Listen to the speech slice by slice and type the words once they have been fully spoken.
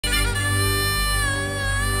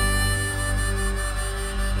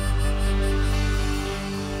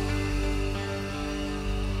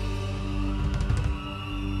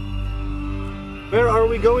Where are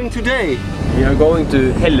we going today? We are going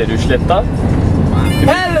to HELLERUDSLETTA.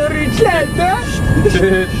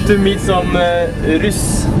 HELLERUDSLETTA? to meet some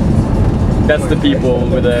Russ. That's the people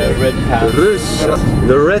with the red pants. Russ.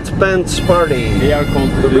 The red pants party. They are called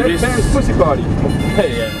the red pants pussy party.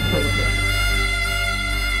 Yeah.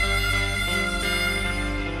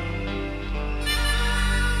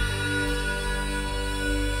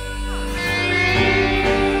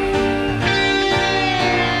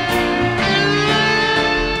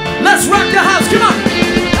 Let's rock the house, come on!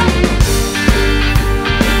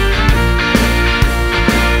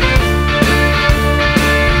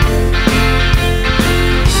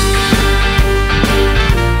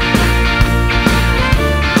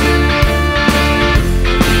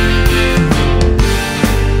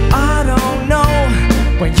 I don't know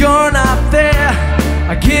when you're not there.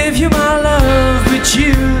 I give you my love, but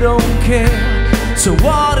you don't care. So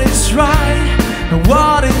what is right and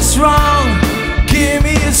what is wrong? Give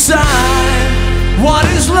me a sign. What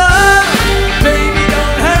is love? Baby,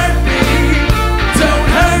 don't hurt me. Don't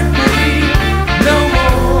hurt me no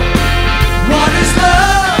more. What is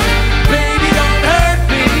love? Baby, don't hurt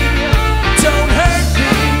me. Don't hurt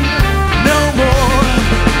me no more.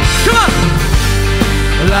 Come on.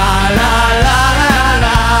 La la la la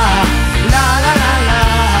la. La la la la.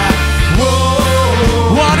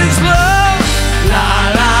 Whoa. What is love? La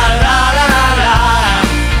la la la la.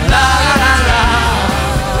 La la la la.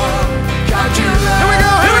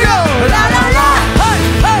 La la la, hey,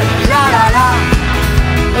 hey, la la la,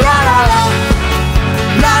 la la la,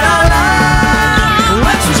 la la la.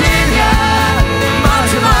 West Virginia,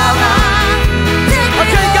 Mountain Mama.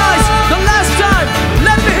 Okay, guys, the last time,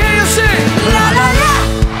 let me hear you sing. La la la,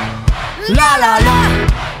 la la la,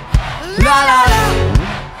 la la la,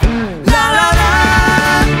 la la la.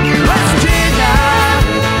 West Virginia,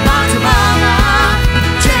 Mountain Mama,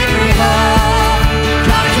 take me home,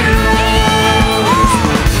 country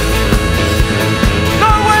roads.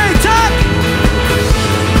 Norway, Tuck!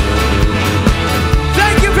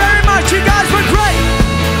 Thank you very much, you guys were great!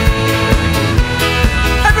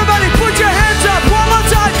 Everybody put your hands up one more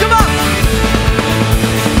time, come on!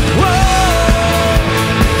 Whoa!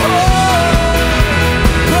 Whoa!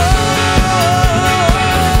 Whoa!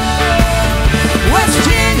 West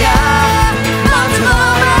Virginia, Mountain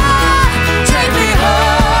Mama, take me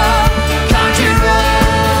home, country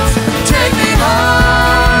roads, take me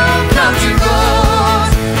home, country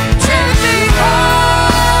roads, take me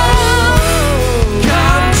home,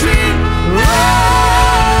 country road.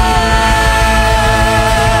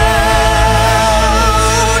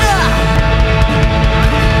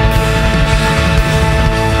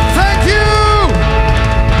 Thank you!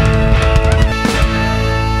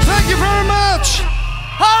 Thank you very much!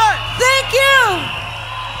 Hi! Thank you!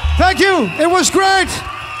 Thank you! It was great!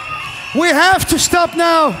 We have to stop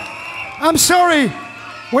now. I'm sorry.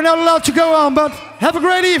 We're not allowed to go on, but have a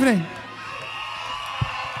great evening.